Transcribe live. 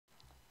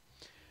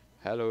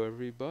Hello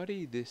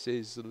everybody, this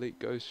is Elite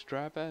Ghost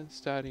Driver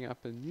starting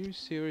up a new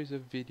series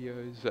of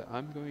videos that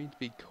I'm going to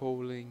be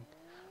calling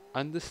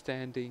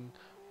Understanding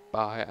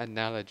by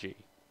Analogy.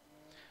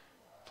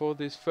 For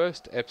this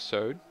first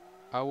episode,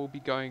 I will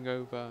be going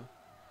over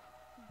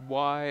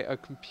why a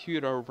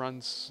computer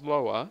runs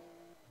slower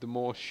the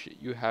more shit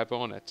you have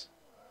on it.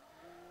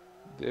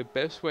 The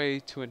best way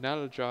to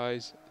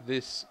analogize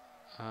this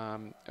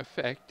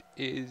effect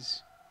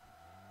is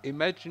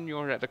imagine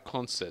you're at a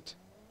concert.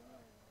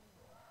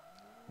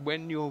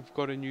 When you've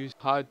got a new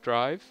hard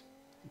drive,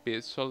 be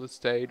it solid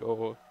state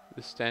or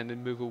the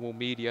standard movable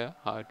media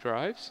hard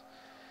drives,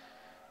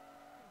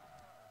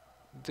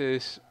 the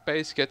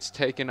space gets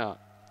taken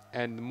up,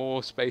 and the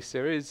more space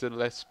there is, the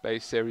less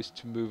space there is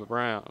to move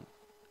around.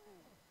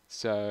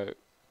 So,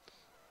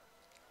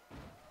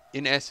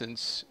 in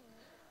essence,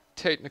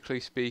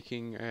 technically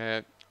speaking,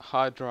 a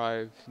hard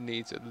drive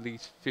needs at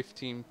least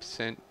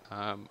 15%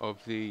 of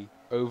the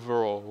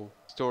overall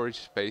storage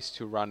space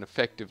to run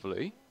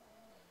effectively.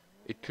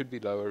 It could be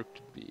lower, it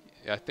could be,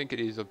 I think it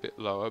is a bit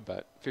lower,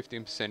 but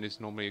 15%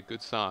 is normally a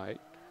good side.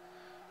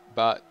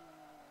 But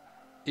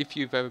if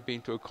you've ever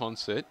been to a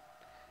concert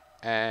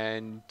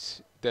and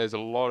there's a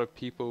lot of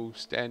people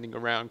standing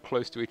around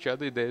close to each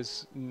other,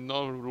 there's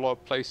not a lot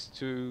of place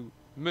to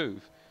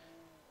move.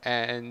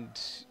 And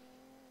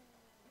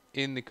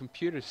in the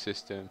computer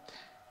system,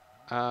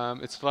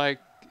 it's like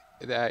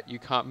that you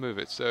can't move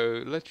it.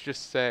 So let's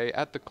just say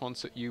at the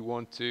concert you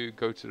want to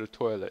go to the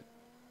toilet,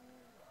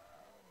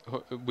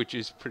 which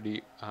is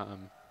pretty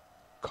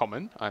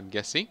common, I'm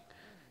guessing,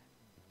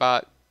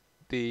 but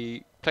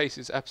the place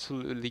is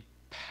absolutely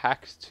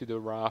packed to the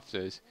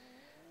rafters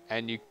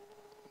and you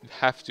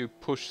have to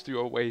push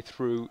your way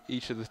through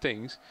each of the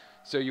things,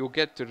 so you'll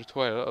get to the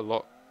toilet a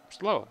lot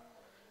slower.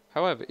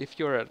 However, if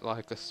you're at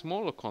like a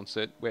smaller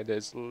concert where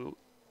there's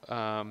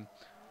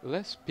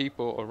less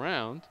people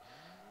around,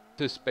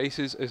 the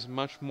spaces is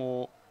much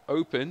more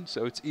open,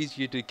 so it's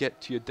easier to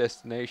get to your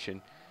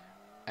destination.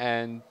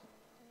 And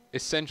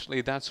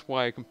essentially, that's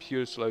why a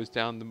computer slows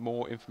down the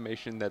more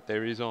information that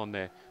there is on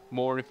there.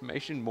 More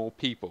information, more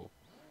people,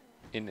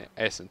 in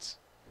essence.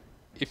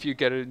 If you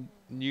get a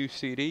new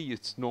CD,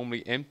 it's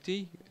normally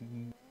empty.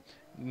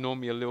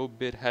 Normally a little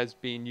bit has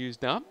been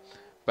used up,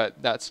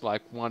 but that's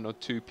like 1 or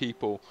 2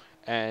 people,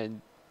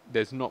 and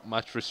there's not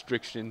much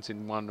restrictions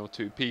in 1 or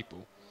 2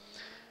 people.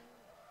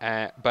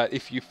 But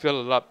if you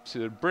fill it up to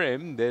the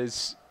brim,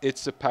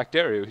 it's a packed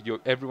area.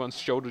 Everyone's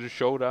shoulder to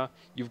shoulder.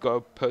 You've got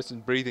a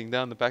person breathing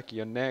down the back of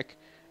your neck,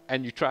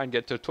 and you try and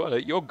get to the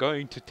toilet. You're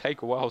going to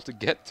take a while to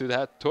get to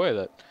that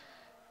toilet.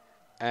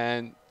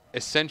 And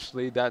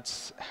essentially,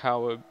 that's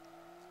how a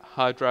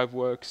hard drive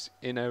works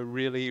in a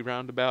really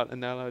roundabout,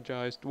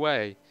 analogized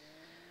way.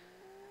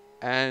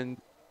 And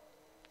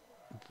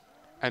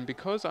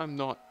because I'm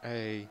not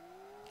a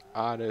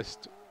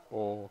artist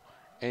or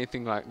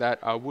anything like that,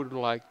 I would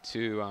like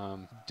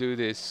to do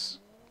this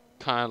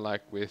kind of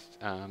like with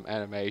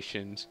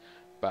animations,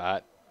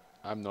 but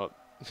I'm not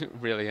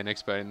really an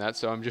expert in that,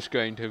 so I'm just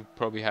going to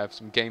probably have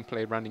some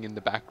gameplay running in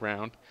the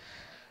background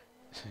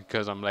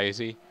because I'm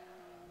lazy.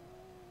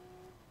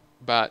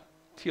 But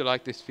if you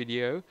like this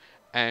video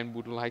and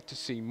would like to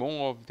see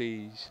more of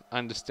these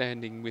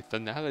understanding with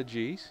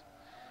analogies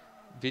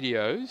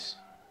videos,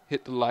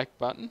 hit the like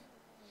button.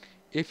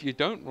 If you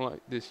don't like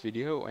this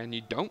video and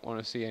you don't want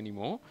to see any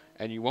more,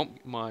 and you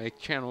want my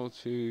channel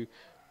to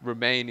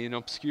remain in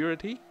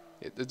obscurity,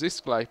 hit the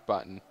dislike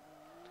button.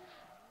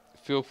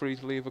 Feel free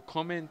to leave a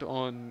comment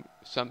on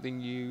something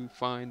you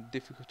find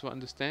difficult to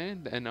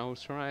understand, and I'll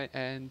try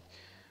and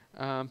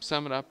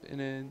sum it up in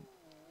an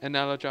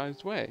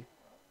analogized way.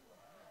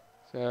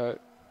 So,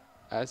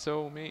 that's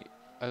all I'm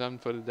done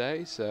for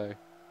today, so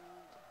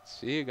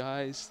see you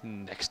guys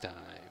next time.